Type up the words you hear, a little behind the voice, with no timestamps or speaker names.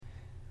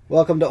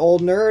Welcome to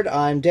Old Nerd.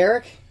 I'm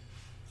Derek.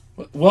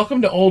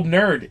 Welcome to Old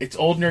Nerd. It's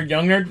Old Nerd,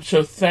 Young Nerd,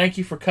 so thank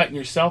you for cutting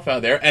yourself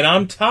out there. And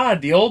I'm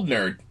Todd, the Old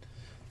Nerd.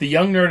 The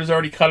Young Nerd has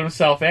already cut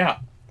himself out.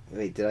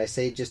 Wait, did I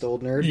say just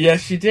Old Nerd?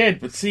 Yes, you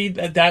did. But see,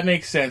 that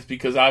makes sense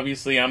because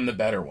obviously I'm the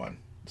better one.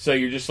 So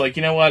you're just like,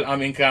 you know what?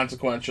 I'm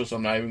inconsequential, so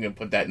I'm not even going to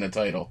put that in the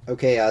title.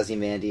 Okay,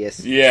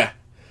 Ozymandias. Yeah.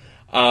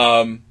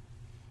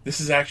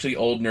 This is actually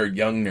Old Nerd,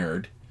 Young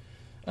Nerd.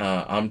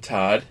 I'm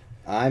Todd.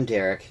 I'm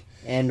Derek.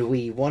 And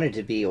we wanted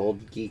to be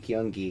Old Geek,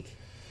 Young Geek.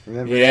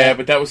 Remember Yeah, that?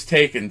 but that was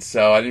taken,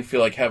 so I didn't feel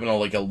like having a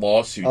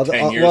lawsuit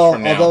 10 years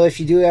from now. Although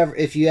if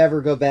you ever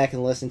go back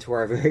and listen to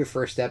our very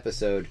first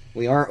episode,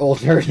 we aren't Old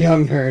Nerd,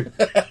 Young Nerd.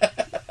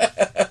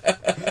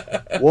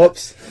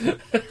 Whoops.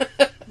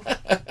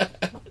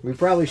 We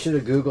probably should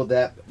have Googled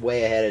that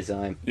way ahead of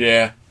time.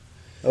 Yeah.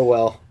 Oh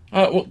well.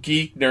 Well,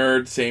 geek,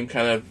 nerd, same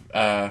kind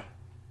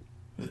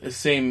of,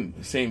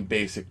 same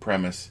basic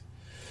premise.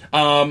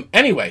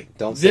 Anyway.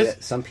 Don't say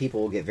that. Some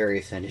people will get very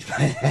offended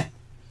by that.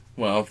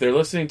 Well, if they're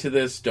listening to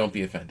this, don't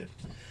be offended.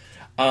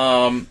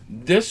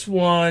 This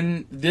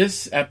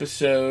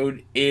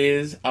episode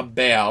is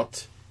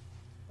about...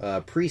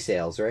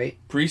 pre-sales, right?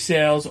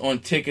 Pre-sales on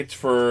tickets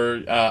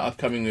for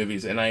upcoming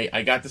movies. And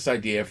I got this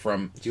idea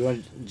from... Do you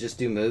want to just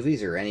do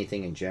movies or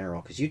anything in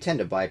general? Because you tend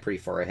to buy pretty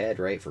far ahead,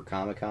 right? For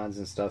Comic-Cons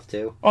and stuff,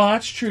 too. Oh,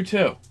 that's true,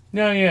 too.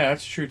 No, yeah,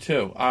 that's true,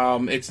 too.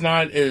 It's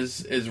not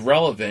as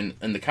relevant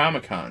in the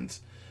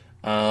Comic-Cons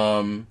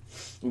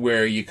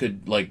where you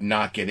could, like,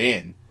 not get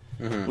in.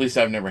 Mm-hmm. At least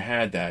I've never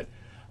had that.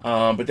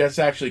 But that's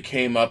actually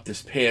came up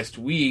this past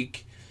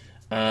week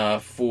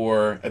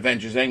for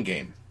Avengers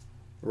Endgame.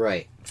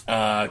 Right.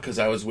 Because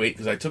I was waiting,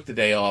 because I took the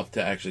day off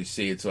to actually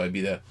see it, so I'd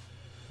be able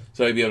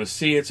to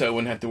see it, so I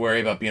wouldn't have to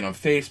worry about being on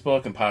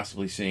Facebook and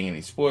possibly seeing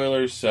any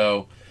spoilers.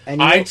 So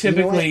I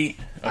typically...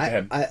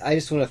 I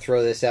just want to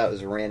throw this out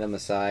as a random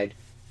aside.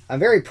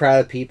 I'm very proud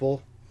of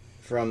people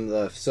from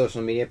the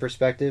social media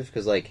perspective,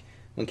 because, like,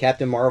 when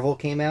Captain Marvel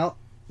came out,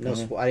 I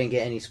didn't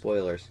get any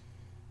spoilers.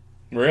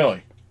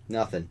 Really?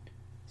 Nothing.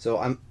 So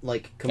I'm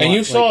like, come on. And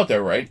you saw it though,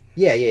 right?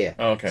 Yeah.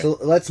 Oh, okay. So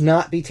let's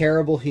not be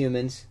terrible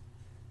humans.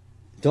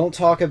 Don't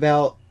talk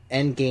about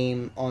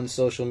Endgame on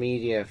social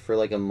media for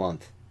like a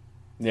month.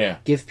 Yeah.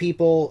 Give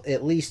people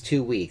at least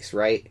 2 weeks,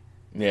 right?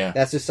 Yeah.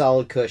 That's a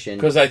solid cushion.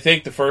 Because I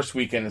think the first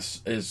weekend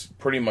is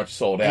pretty much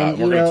sold out.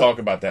 And we're going to talk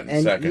about that in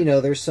a second. And, you know,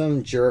 there's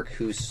some jerk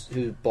who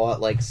bought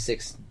like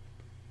six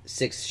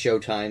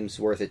showtimes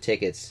worth of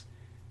tickets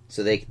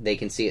so they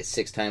can see it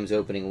 6 times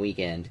opening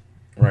weekend.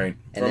 Right.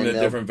 And from the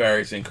different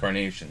various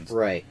incarnations.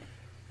 Right.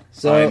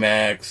 So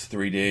IMAX,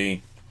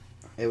 3D.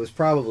 It was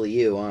probably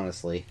you,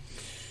 honestly.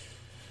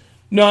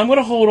 No, I'm going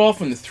to hold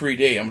off on the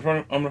 3D. I'm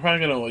probably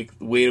going to like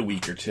wait a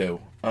week or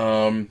two.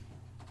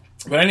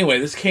 But anyway,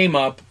 this came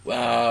up.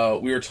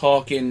 We were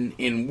talking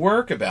in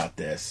work about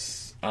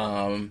this.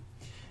 And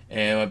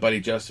my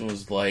buddy Justin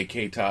was like,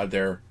 "Hey Todd,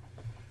 they're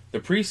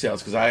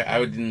pre-sales," because I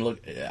didn't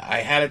look. I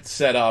had it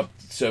set up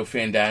so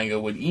Fandango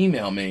would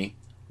email me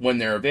when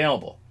they're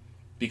available.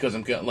 Because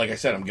like I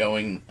said, I'm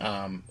going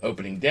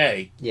opening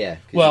day. Yeah.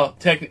 Well,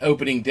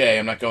 opening day.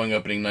 I'm not going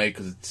opening night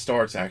because it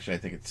starts actually. I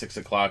think at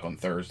 6:00 on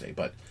Thursday.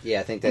 But yeah,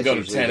 I think that's I'm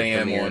going to 10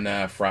 a.m.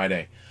 on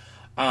Friday.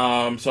 So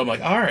I'm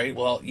like, all right.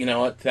 Well, you know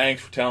what?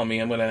 Thanks for telling me.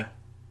 I'm going to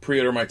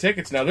pre-order my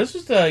tickets. Now this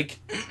was like,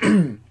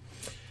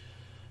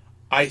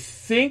 I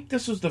think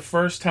this was the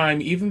first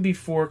time, even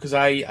before, because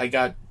I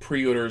got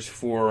pre-orders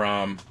for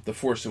The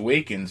Force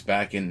Awakens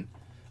back in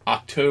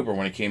October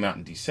when it came out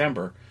in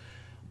December.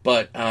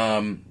 But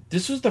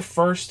this was the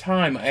first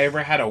time I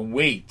ever had to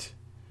wait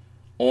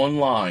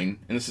online,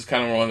 and this is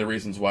kind of one of the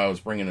reasons why I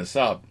was bringing this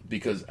up,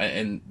 because,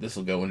 and this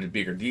will go into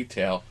bigger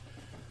detail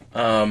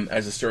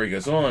as the story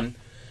goes on,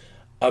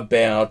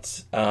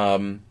 about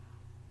that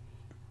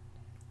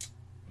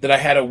I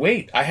had to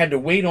wait. I had to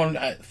wait on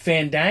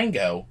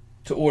Fandango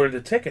to order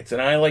the tickets,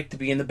 and I like to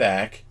be in the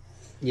back.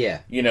 Yeah.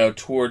 You know,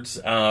 towards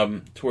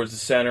the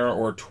center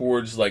or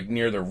towards like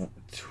near the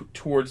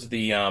towards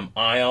the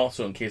aisle,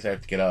 so in case I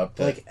have to get up.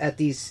 Like at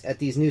these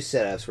new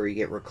setups where you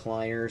get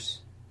recliners,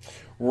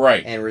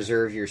 right, and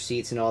reserve your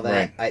seats and all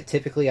that. Right.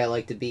 I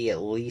like to be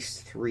at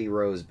least 3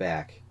 rows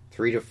back,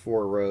 3 to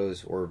 4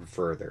 rows or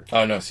further.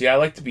 Oh no! See, I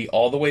like to be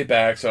all the way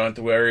back, so I don't have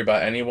to worry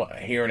about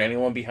hearing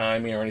anyone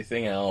behind me or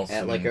anything else.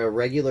 At like a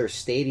regular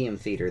stadium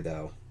theater,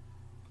 though,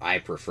 I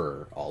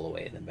prefer all the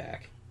way in the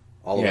back,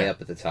 all the way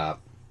up at the top.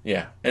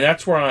 Yeah, and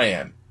that's where I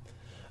am.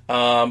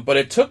 But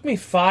it took me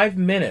 5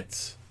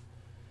 minutes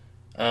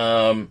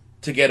to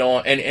get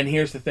on. And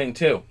here's the thing,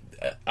 too.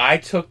 I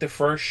took the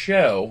first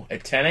show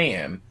at 10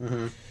 a.m.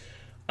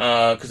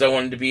 Because I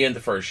wanted to be in the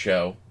first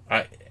show.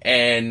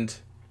 And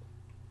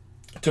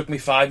it took me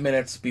 5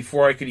 minutes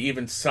before I could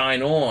even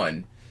sign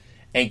on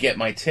and get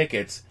my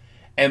tickets.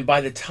 And by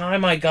the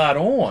time I got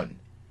on,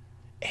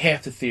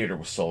 half the theater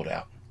was sold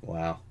out.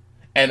 Wow.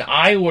 And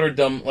I ordered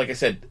them, like I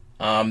said,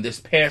 this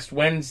past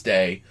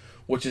Wednesday,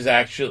 which was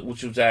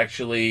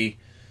actually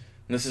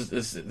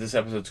this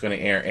episode's going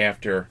to air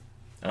after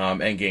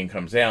Endgame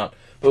comes out.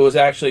 But it was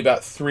actually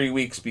about 3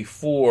 weeks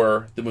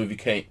before the movie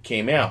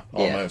came out,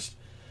 almost.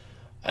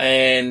 Yeah.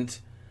 And,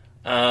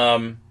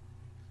 I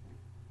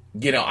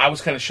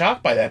was kind of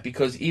shocked by that,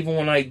 because even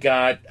when I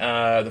got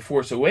The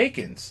Force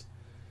Awakens,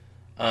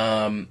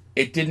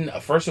 it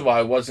didn't... First of all,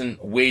 I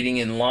wasn't waiting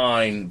in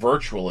line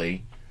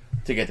virtually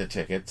to get the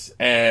tickets,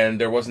 and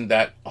there wasn't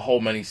that whole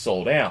many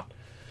sold out.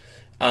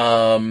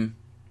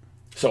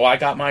 So I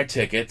got my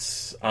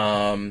tickets,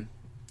 and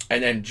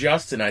then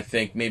Justin, I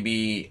think,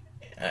 maybe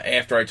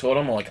after I told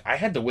him, I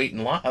had to wait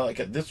in line.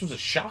 This was a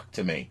shock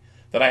to me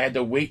that I had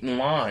to wait in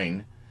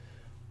line,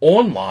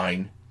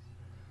 online,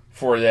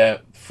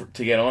 to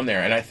get on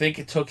there. And I think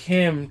it took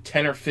him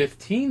 10 or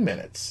 15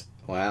 minutes.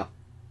 Wow.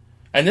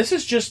 And this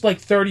is just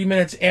 30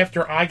 minutes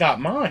after I got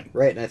mine.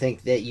 Right, and I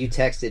think that you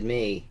texted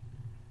me,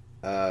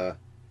 it was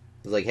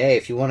like, hey,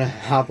 if you want to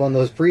hop on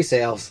those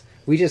pre-sales,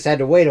 we just had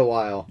to wait a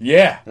while.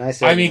 Yeah. And I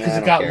said, because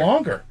it got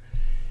longer.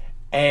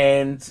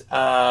 And,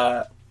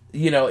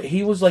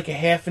 he was a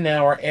half an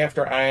hour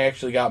after I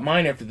actually got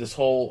mine, after this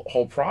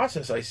whole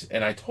process. I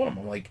told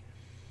him,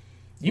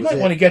 you might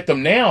want to get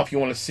them now if you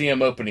want to see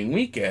them opening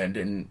weekend.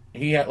 And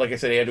he had, like I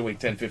said, he had to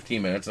wait 10,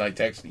 15 minutes, and I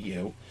texted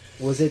you.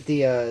 Was it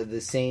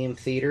the same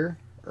theater?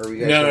 Or were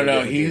you guys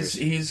No.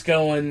 He's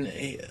going.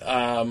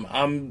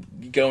 I'm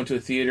going to a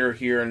theater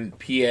here in PA.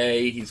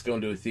 He's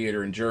going to a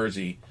theater in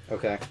Jersey.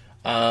 Okay.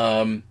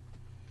 And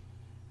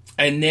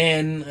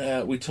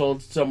then we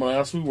told someone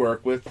else we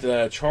work with,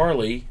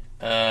 Charlie,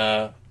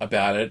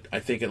 about it. I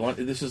think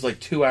this was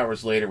 2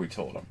 hours later. We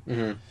told him.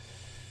 Mm-hmm.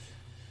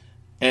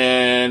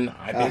 And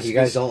you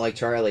guys don't like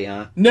Charlie,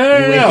 huh?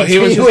 No. He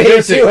was just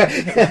busy.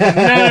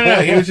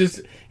 No.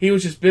 He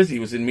was just busy. He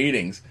was in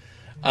meetings.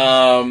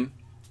 And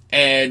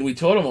we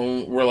told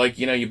him, we're like,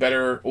 you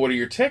better order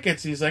your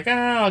tickets. He's like,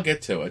 I'll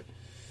get to it.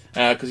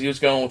 Because he was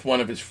going with one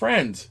of his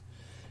friends.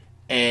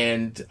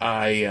 And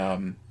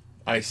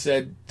I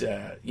said,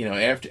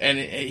 after, and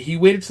he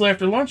waited till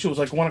after lunch. It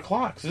was 1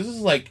 o'clock. So this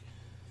is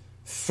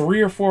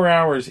 3 or 4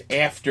 hours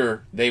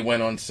after they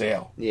went on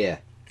sale. Yeah.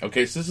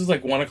 Okay, so this is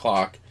 1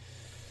 o'clock.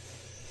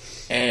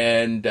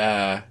 And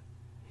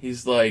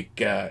he's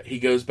he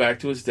goes back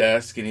to his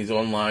desk, and he's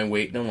online,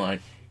 waiting in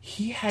line.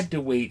 He had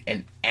to wait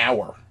an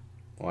hour.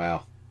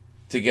 Wow.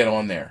 To get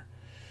on there.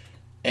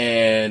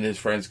 And his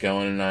friend's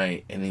going,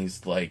 and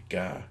he's like,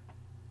 I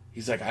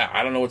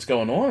don't know what's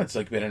going on. It's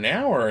been an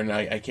hour, and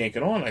I can't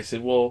get on. I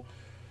said, well,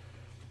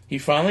 he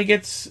finally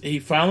gets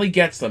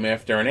them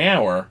after an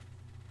hour.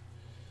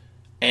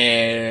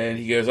 And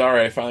he goes, all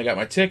right, I finally got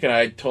my ticket.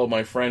 I told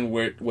my friend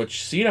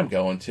which seat I'm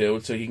going to,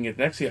 so he can get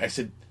the next seat.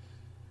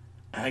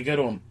 I go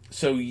to him,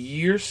 so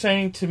you're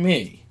saying to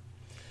me,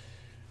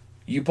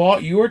 you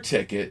bought your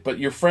ticket, but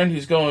your friend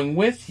who's going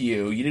with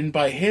you didn't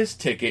buy his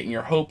ticket, and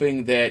you're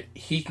hoping that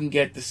he can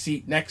get the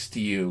seat next to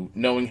you,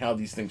 knowing how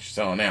these things are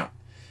selling out.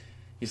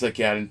 He's like,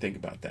 yeah, I didn't think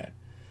about that.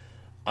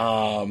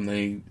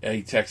 And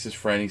he texts his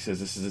friend. He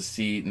says, this is a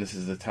seat, and this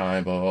is the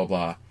time, blah,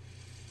 blah,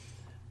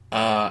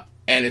 blah.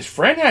 And his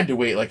friend had to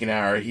wait an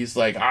hour. He's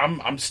like,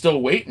 I'm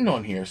still waiting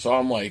on here. So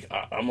I'm like,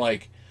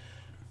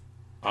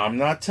 I'm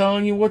not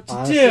telling you what to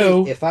Honestly,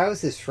 do. If I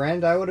was his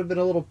friend, I would have been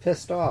a little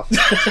pissed off.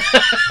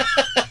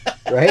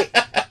 Right?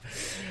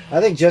 I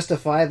think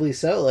justifiably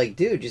so.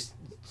 Dude, just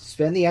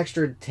spend the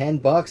extra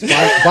 $10.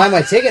 Buy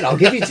my ticket. I'll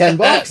give you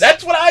 $10.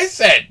 That's what I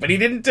said, but he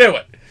didn't do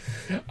it.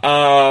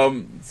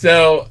 And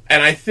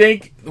I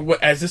think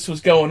as this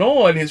was going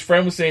on, his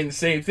friend was saying the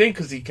same thing,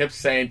 because he kept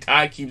saying,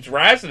 Ty keeps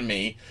razzing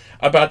me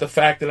about the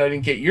fact that I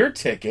didn't get your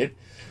ticket.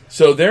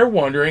 So they're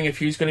wondering if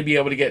he's going to be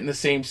able to get in the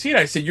same seat.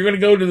 I said, you're going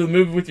to go to the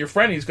movie with your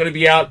friend. He's going to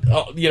be out,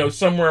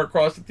 somewhere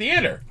across the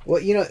theater.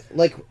 Well,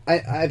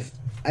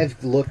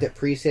 I've looked at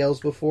pre-sales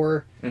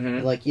before.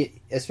 Mm-hmm.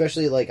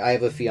 Especially I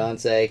have a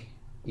fiance,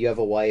 you have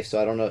a wife, so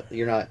I don't know.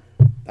 You're not.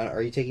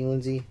 Are you taking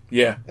Lindsay?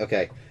 Yeah.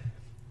 Okay.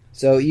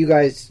 So you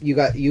guys, you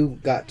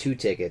got 2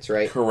 tickets,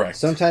 right? Correct.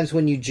 Sometimes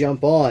when you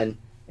jump on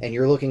and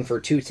you're looking for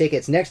 2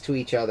 tickets next to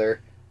each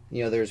other,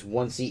 there's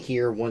 1 seat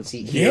here, 1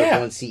 seat here,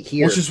 1 seat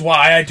here. Which is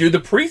why I do the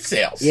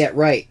pre-sales. Yeah,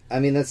 right.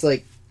 I mean, that's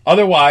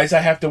otherwise, I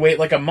have to wait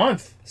a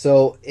month.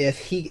 So if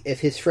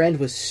his friend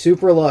was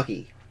super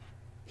lucky,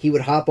 he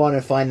would hop on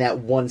and find that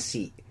 1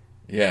 seat.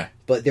 Yeah.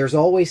 But there's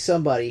always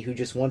somebody who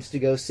just wants to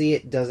go see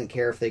it, doesn't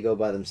care if they go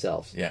by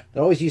themselves. Yeah. It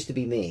always used to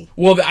be me.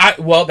 Well,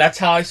 that's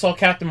how I saw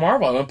Captain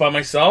Marvel. I went by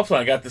myself, and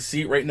I got the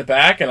seat right in the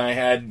back, and I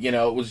had,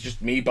 it was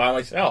just me by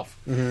myself.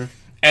 Mm-hmm.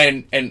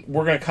 And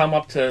we're going to come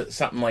up to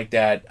something like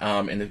that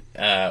when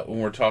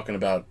we're talking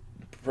about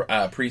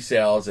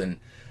pre-sales and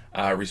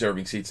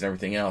reserving seats and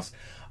everything else.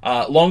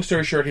 Long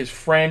story short, his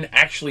friend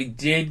actually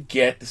did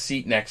get the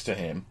seat next to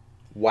him.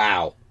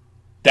 Wow.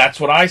 That's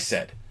what I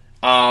said.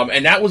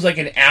 And that was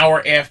an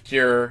hour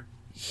after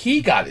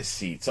he got his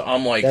seat. So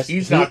I'm like,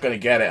 he's not going to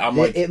get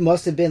it. It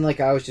must have been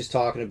I was just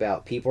talking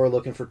about. People are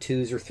looking for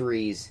 2s or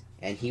 3s,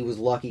 and he was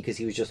lucky because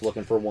he was just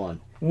looking for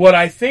 1. What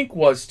I think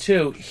was,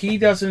 too, he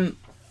doesn't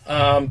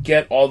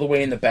get all the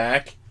way in the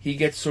back. He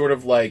gets sort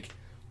of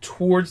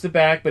towards the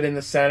back, but in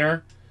the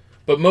center.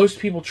 But most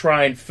people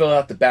try and fill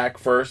out the back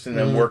first and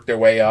then work their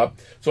way up.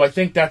 So I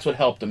think that's what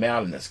helped him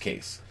out in this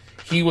case.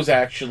 He was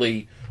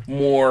actually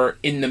more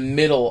in the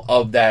middle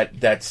of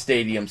that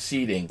stadium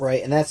seating.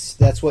 Right, and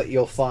that's what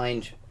you'll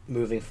find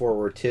moving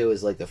forward too,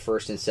 is like the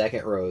first and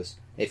second rows.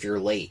 If you're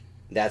late,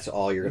 that's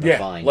all you're going to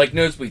find. Like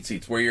nosebleed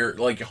seats, where you're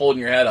like holding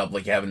your head up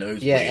like you have a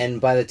nosebleed. Yeah, and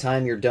by the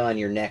time you're done,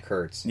 your neck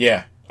hurts.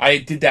 Yeah, I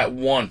did that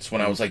once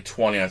when I was like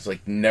 20. I was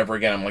like, never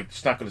again. I'm like,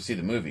 just not going to see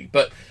the movie.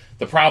 But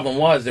the problem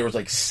was there was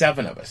like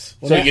 7 of us.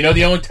 Well, so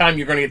the only time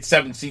you're going to get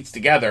 7 seats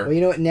together. Well, you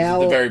know what? Now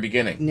is at the very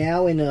beginning.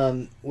 Now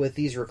in with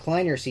these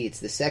recliner seats,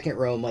 the second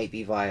row might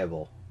be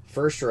viable.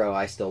 First row,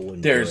 I still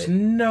wouldn't. There's do it.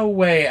 no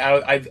way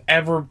I've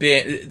ever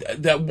been.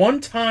 That one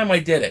time I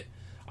did it,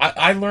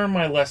 I learned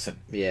my lesson.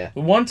 Yeah.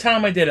 The one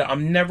time I did it,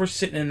 I'm never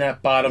sitting in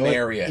that bottom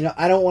area. You know,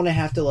 I don't want to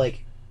have to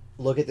like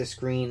look at the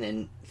screen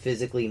and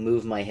physically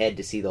move my head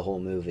to see the whole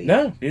movie.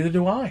 No, neither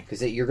do I.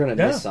 Because you're going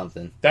to miss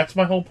something. That's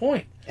my whole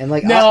point. And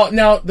like now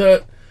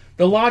the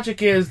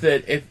logic is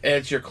that if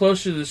as you're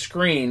closer to the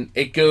screen,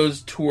 it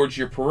goes towards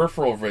your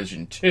peripheral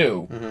vision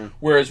too. Mm-hmm.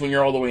 Whereas when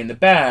you're all the way in the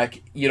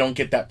back, you don't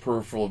get that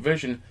peripheral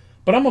vision.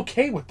 But I'm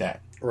okay with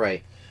that.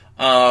 Right.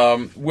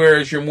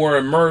 Whereas you're more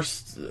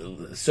immersed,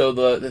 so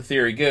the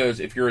theory goes,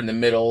 if you're in the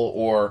middle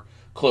or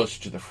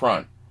closer to the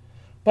front.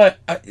 But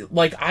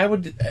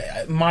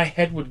my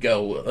head would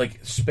go like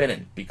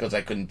spinning because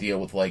I couldn't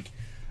deal with like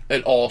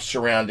it all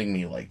surrounding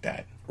me like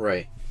that.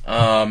 Right.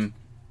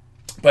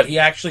 But he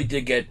actually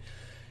did get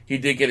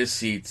his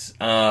seats,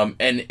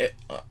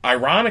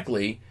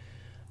 ironically,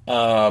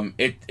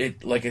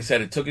 it like I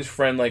said, it took his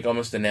friend like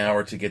almost an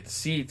hour to get the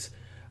seats.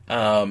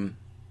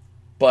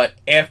 But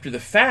after the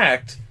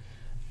fact,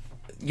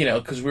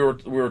 because we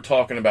were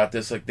talking about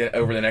this like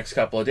over the next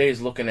couple of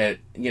days, looking at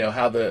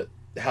how the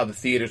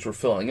theaters were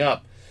filling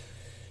up,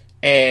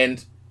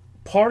 and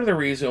part of the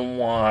reason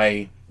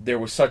why there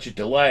was such a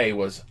delay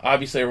was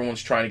obviously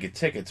everyone's trying to get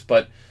tickets,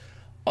 but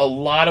a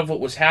lot of what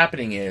was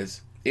happening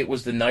is it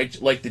was the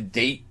night, like the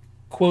date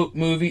quote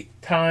movie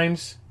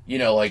times,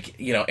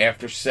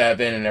 after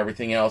 7 and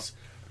everything else.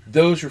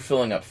 Those were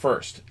filling up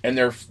first, and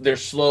they're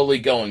slowly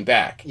going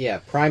back. Yeah,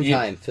 prime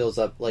time fills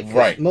up.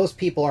 Right. Most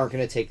people aren't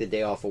going to take the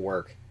day off of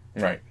work.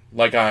 Right,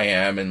 like I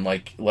am, and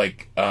like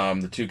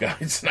the 2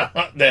 guys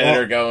that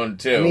are going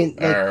to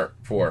are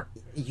for.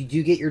 You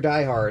do get your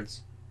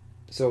diehards.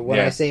 So when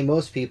I say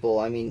most people,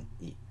 I mean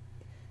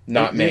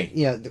not me.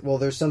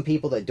 There's some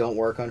people that don't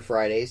work on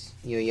Fridays.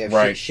 You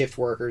have shift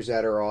workers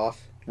that are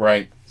off.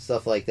 Right.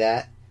 Stuff like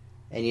that,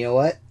 and you know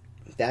what?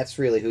 That's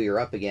really who you're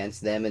up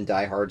against, them and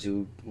diehards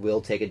who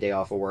will take a day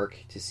off of work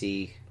to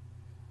see.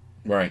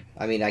 Right.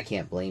 I mean, I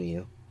can't blame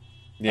you.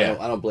 Yeah.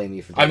 I don't blame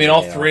you for that. I mean,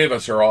 all 3 of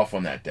us are off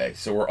on that day,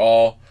 so we're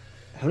all...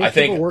 How many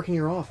people work in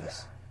your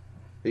office?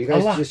 Are you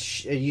guys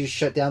you just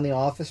shut down the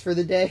office for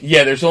the day?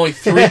 Yeah, there's only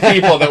 3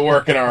 people that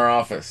work in our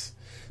office.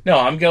 No,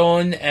 I'm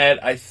going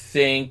at, I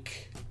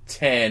think,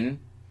 10.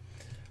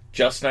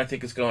 Justin, I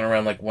think, is going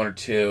around like 1 or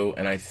 2,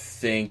 and I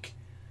think...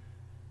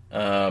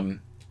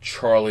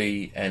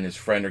 Charlie and his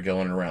friend are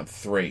going around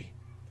 3.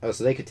 Oh,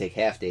 so they could take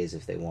half days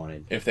if they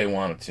wanted. If they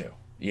wanted to,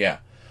 yeah.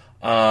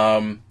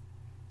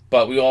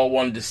 But we all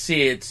wanted to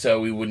see it so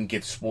we wouldn't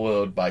get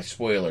spoiled by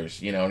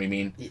spoilers. You know what I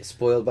mean? Yeah,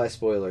 spoiled by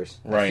spoilers.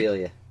 Right. I feel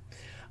you.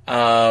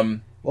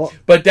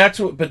 But that's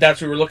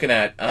what we were looking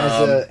at.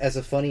 As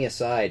a funny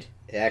aside,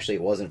 actually,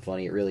 it wasn't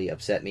funny. It really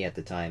upset me at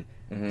the time.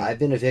 Mm-hmm. I've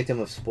been a victim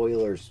of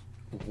spoilers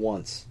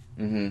once.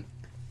 Mm-hmm.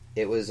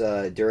 It was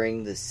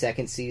during the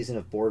 2nd season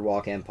of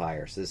Boardwalk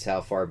Empire, so this is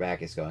how far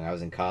back it's going. I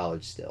was in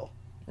college still.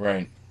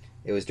 Right.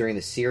 It was during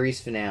the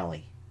series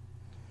finale.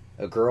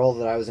 A girl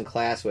that I was in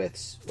class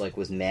with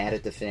was mad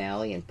at the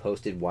finale and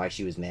posted why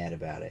she was mad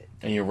about it.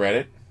 And you read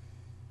it?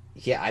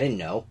 Yeah, I didn't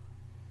know.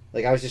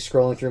 I was just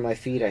scrolling through my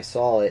feed, I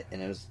saw it,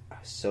 and I was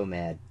so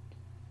mad.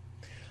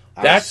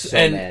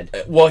 Mad.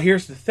 Well,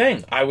 here's the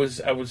thing. I was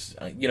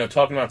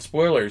talking about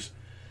spoilers.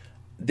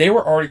 They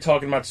were already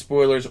talking about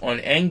spoilers on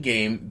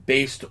Endgame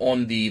based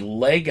on the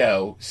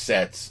Lego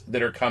sets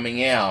that are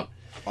coming out,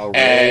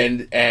 and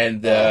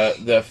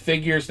the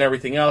figures and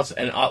everything else.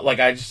 And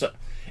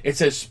it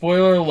says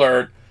spoiler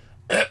alert,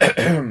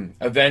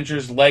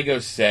 Avengers Lego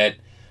set,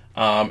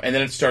 and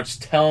then it starts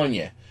telling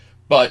you.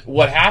 But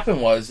what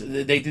happened was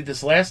they did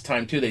this last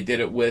time too. They did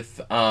it with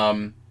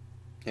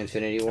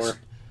Infinity War.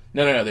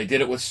 No. They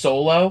did it with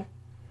Solo.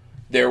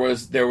 There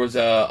was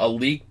a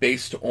leak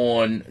based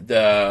on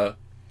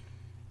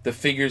the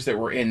figures that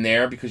were in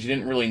there because you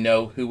didn't really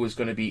know who was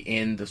going to be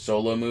in the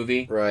Solo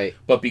movie. Right.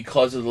 But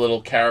because of the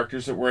little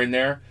characters that were in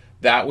there,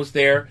 that was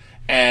there.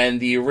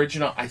 And the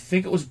original, I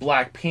think it was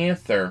Black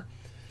Panther.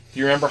 Do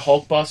you remember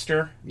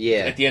Hulkbuster? Yeah.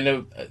 At the end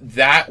of...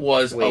 That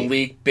was a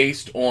leak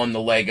based on the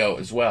Lego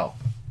as well.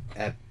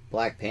 At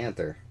Black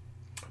Panther?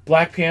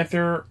 Black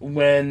Panther,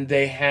 when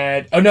they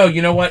had... Oh, no,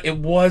 you know what? It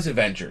was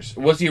Avengers.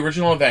 It was the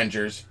original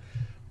Avengers.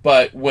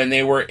 But when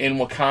they were in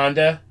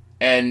Wakanda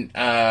and...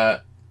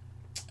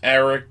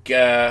 Eric,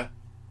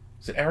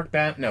 is it Eric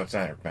Bana? No, it's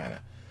not Eric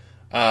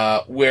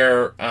Bana.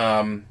 Where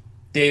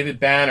David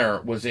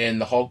Banner was in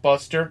the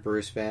Hulkbuster.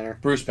 Bruce Banner.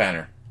 Bruce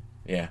Banner.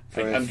 Yeah.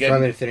 From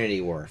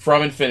Infinity War.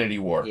 From Infinity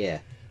War. Yeah.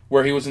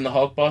 Where he was in the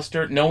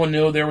Hulkbuster. No one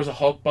knew there was a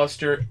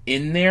Hulkbuster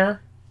in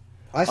there.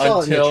 I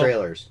saw it in the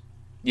trailers.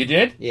 You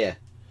did? Yeah.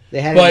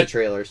 They had it in the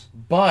trailers.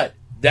 But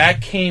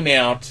that came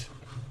out...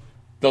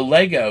 The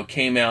Lego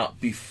came out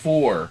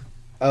before...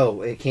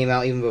 Oh, it came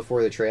out even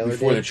before the trailer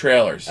Before the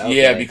trailers. Okay.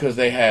 Yeah, because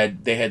they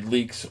had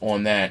leaks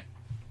on that.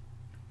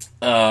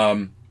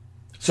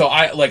 So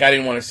I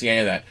didn't want to see any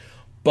of that.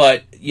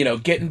 But,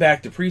 getting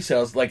back to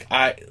pre-sales,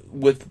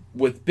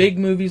 with big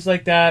movies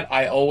like that,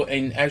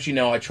 and as you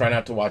know, I try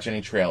not to watch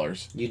any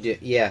trailers. You do,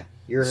 yeah.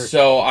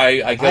 So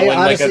I go in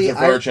honestly, as a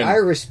virgin. I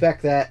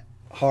respect that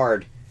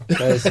hard.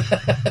 Because,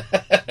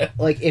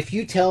 if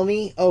you tell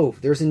me, oh,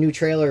 there's a new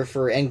trailer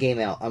for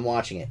Endgame out, I'm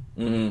watching it.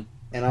 Mm-hmm.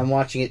 And I'm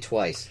watching it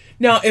twice.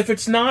 Now, if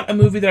it's not a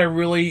movie that I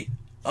really,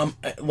 I'm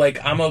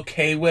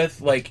okay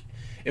with,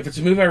 if it's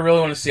a movie I really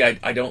want to see,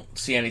 I don't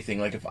see anything.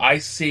 If I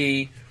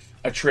see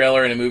a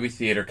trailer in a movie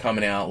theater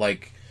coming out,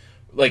 like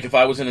if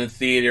I was in a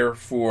theater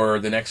for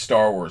the next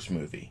Star Wars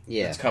movie,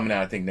 it's coming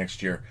out, I think,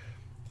 next year,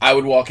 I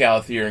would walk out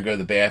of the theater and go to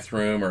the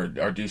bathroom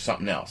or do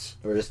something else.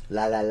 Or just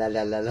la la la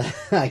la la la.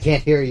 I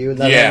can't hear you.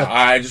 La, yeah, la, la.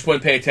 I just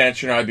wouldn't pay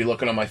attention, or I'd be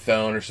looking on my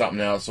phone or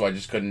something else, so I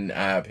just couldn't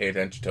pay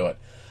attention to it.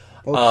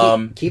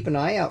 Well, keep an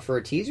eye out for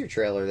a teaser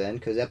trailer then,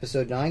 because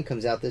Episode 9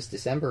 comes out this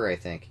December, I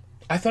think.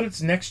 I thought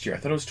it's next year. I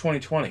thought it was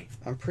 2020.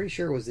 I'm pretty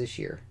sure it was this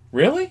year.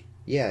 Really?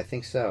 Yeah, I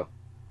think so.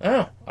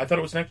 Oh, I thought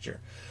it was next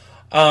year.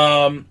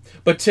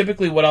 But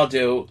typically what I'll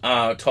do,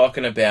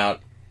 talking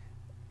about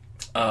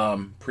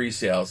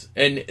pre-sales,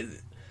 and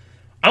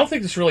I don't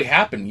think this really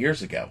happened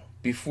years ago,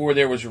 before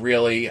there was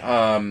really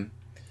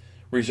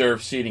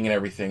reserved seating and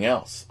everything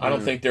else. I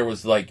don't think there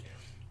was,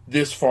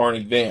 this far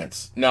in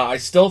advance. Now, I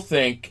still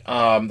think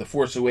The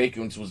Force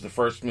Awakens was the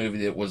first movie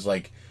that was,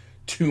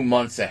 2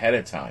 months ahead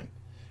of time.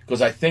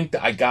 Because I think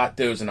that I got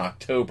those in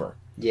October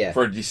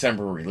for a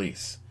December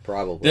release.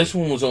 Probably. This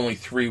one was only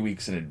 3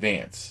 weeks in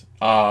advance.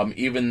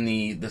 Even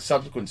the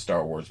subsequent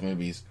Star Wars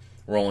movies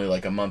were only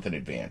a month in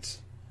advance.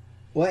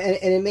 Well, and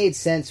it made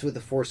sense with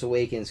The Force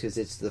Awakens because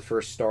it's the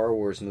first Star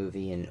Wars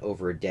movie in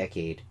over a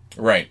decade.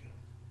 Right.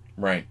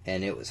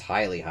 And it was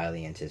highly,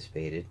 highly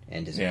anticipated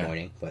and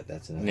disappointing, but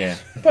that's another... Yeah.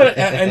 But,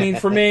 I mean,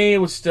 for me, it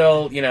was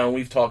still,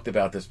 we've talked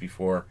about this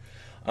before.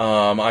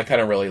 I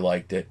kind of really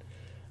liked it.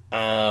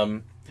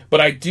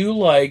 But I do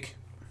like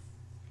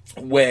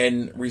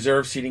when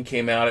reserve seating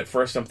came out. At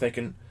first I'm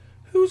thinking,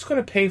 who's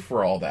going to pay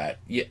for all that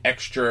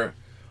extra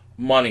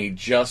money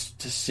just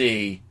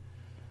to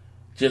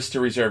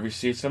reserve your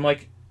seats? And I'm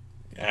like,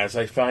 as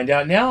I find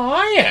out now,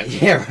 I am.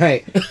 Yeah,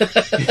 right.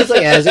 It's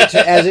like, as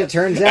it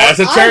turns out,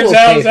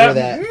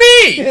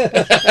 me.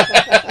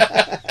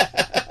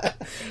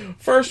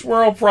 First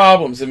world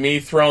problems and me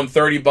throwing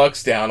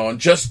 $30 down on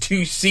just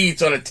 2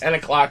 seats on a 10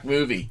 o'clock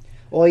movie.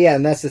 Well, yeah,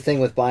 and that's the thing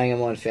with buying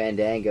them on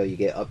Fandango. You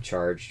get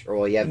upcharged,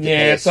 or you have to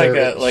pay it's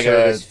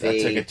service fee.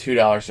 It's like a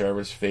 $2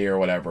 service fee or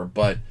whatever.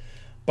 But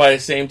by the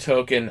same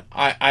token,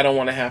 I don't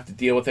want to have to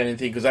deal with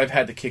anything because I've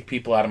had to kick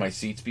people out of my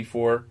seats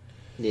before.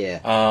 Yeah.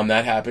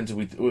 That happens.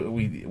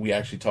 We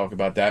actually talk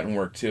about that in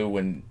work too.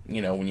 When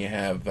you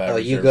have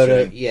you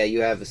go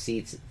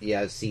seating. You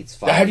have seats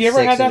 5. Have you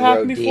ever had that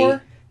happen before?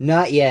 D.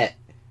 Not yet.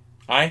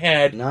 I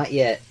had not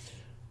yet.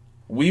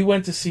 We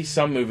went to see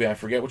some movie, I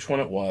forget which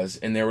one it was,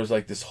 and there was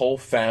this whole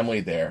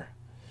family there.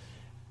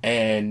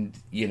 And,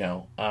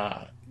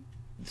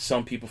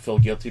 some people feel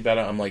guilty about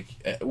it. I'm like,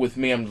 with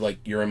me, I'm like,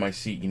 you're in my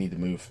seat, you need to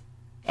move.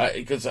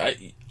 Because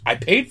I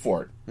paid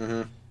for it.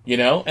 Mm-hmm.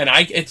 And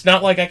it's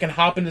not like I can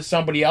hop into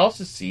somebody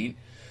else's seat.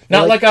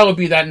 Not like I would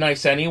be that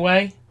nice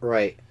anyway.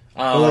 Right.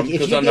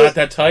 Because I'm not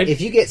that type.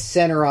 If you get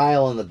center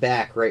aisle in the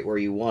back right where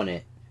you want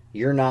it,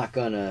 you're not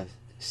going to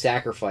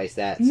sacrifice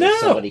that so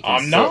somebody can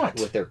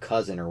sit with their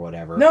cousin or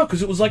whatever. No,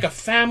 because it was like a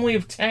family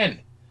of 10.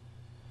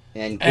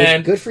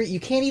 And good for you. You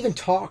can't even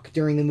talk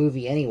during the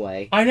movie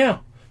anyway. I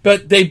know.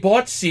 But they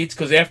bought seats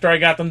because after I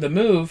got them to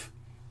move,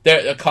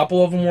 a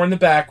couple of them were in the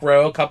back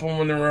row, a couple of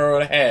them were in the row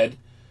ahead.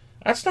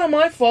 That's not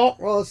my fault.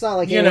 Well, it's not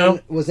like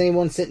was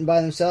anyone sitting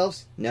by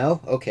themselves?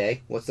 No?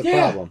 Okay. What's the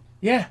problem?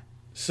 Yeah.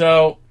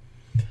 So,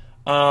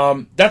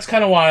 that's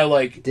kind of why I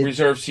like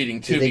reserved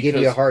seating too. Did they give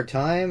you a hard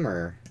time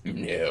or...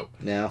 No.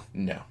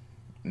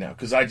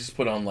 Because I just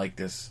put on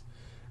this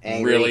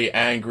really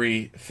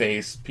angry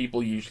face.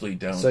 People usually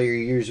don't. So your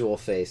usual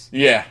face.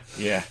 Yeah,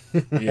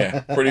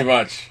 pretty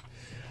much.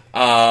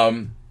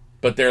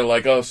 But they're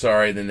like, oh,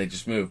 sorry, then they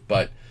just move.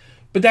 But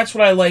that's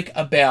what I like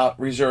about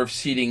reserved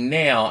seating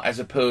now, as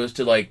opposed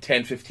to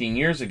 10, 15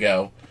 years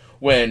ago,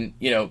 when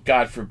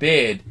God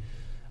forbid,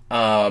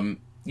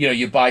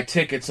 you buy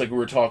tickets like we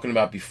were talking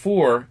about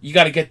before. You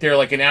got to get there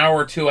an hour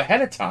or two ahead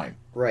of time.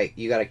 Right,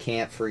 you got to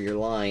camp for your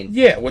line.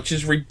 Yeah, which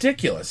is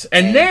ridiculous.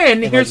 And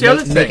then here's the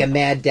other thing: make a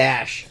mad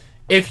dash.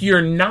 If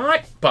you're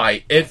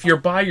by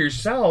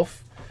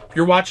yourself, if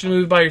you're watching a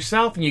movie by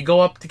yourself, and you go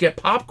up to get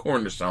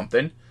popcorn or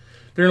something,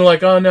 they're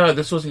like, "Oh no,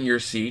 this wasn't your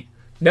seat."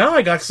 Now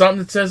I got something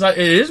that says it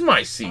is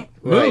my seat.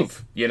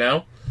 Move,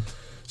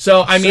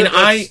 So, I mean,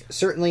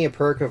 certainly a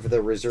perk of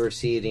the reserve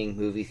seating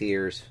movie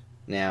theaters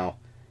now.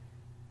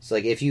 It's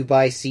like, if you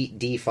buy seat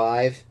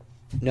D5...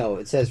 No,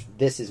 it says,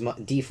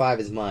 D5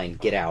 is mine,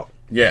 get out.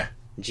 Yeah.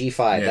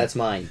 G5, that's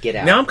mine, get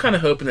out. Now I'm kind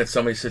of hoping that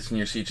somebody sits in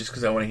your seat just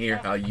because I want to hear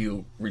how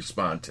you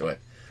respond to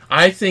it.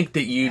 I think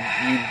that you'd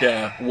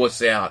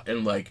wuss out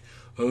and like,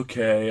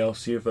 okay, I'll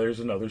see if there's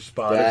another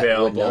spot available.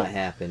 That would not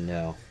happen,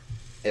 no.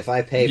 If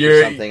I pay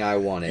for something, I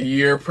want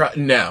it.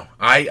 No.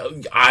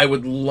 I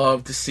would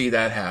love to see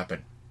that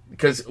happen.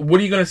 Because what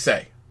are you going to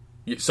say?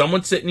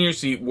 Someone sitting in your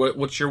seat, what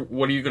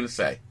are you going to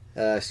say?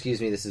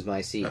 Excuse me, this is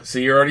my seat. So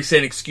you're already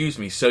saying excuse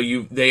me. So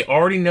they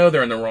already know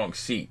they're in the wrong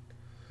seat.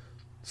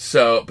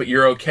 So, but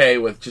you're okay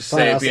with just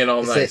being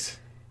all nice.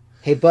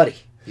 Hey, buddy,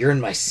 you're in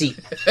my seat.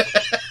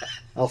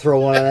 I'll throw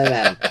one of them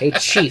at him. Hey,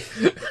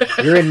 Chief,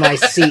 you're in my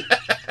seat.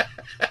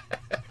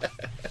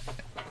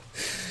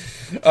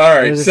 All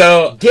right,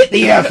 so get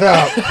the F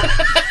out.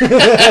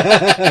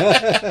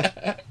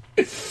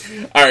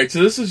 All right,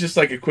 so this is just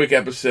like a quick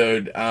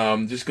episode,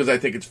 just because I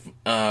think it's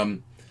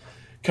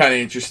kind of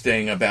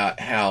interesting about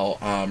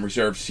how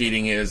reserved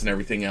seating is and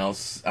everything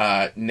else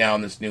now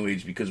in this new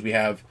age, because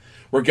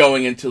we're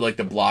going into like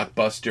the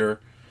blockbuster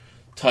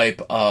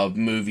type of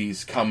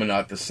movies coming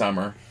out this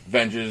summer.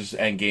 Avengers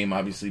Endgame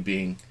obviously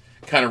being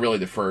kind of really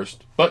the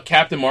first, but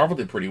Captain Marvel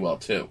did pretty well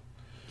too.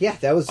 Yeah,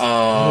 that was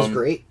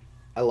great.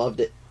 I loved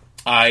it.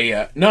 No,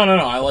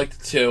 I liked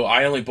it too.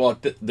 I only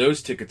bought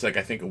those tickets like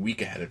I think a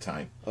week ahead of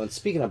time. Oh, and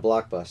speaking of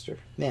Blockbuster,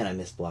 man, I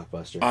miss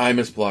Blockbuster. I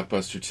miss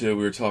Blockbuster too.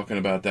 We were talking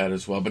about that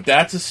as well, but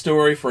that's a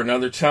story for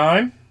another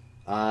time.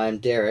 I'm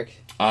Derek.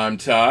 I'm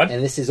Todd,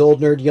 and this is Old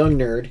Nerd, Young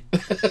Nerd.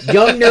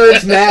 Young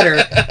nerds matter,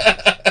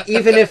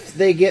 even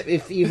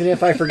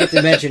if I forget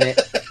to mention it.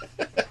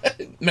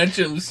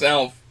 Mention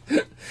himself.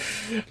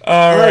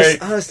 All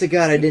right. Honest to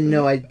God, I didn't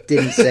know I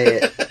didn't say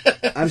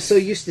it. I'm so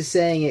used to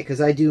saying it because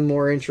I do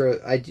more intro.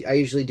 I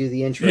usually do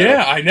the intro.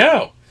 Yeah, I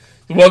know.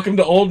 Welcome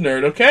to Old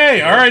Nerd.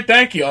 Okay, all right,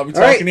 thank you. I'll be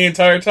talking the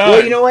entire time.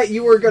 Well, you know what?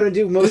 You were going to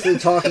do most of the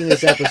talking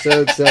this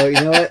episode, so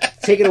you know what?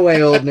 Take it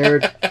away, Old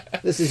Nerd.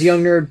 This is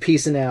Young Nerd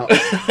peacing out.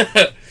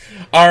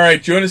 All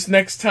right, join us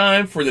next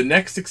time for the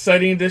next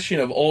exciting edition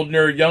of Old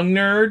Nerd, Young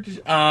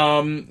Nerd.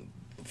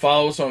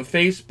 Follow us on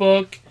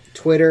Facebook,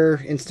 Twitter,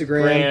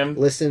 Instagram.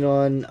 Listen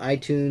on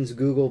iTunes,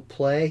 Google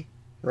Play,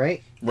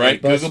 right?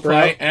 Right, Google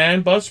Play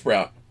and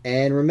Buzzsprout.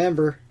 And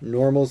remember,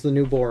 normal's the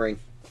new boring.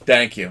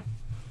 Thank you.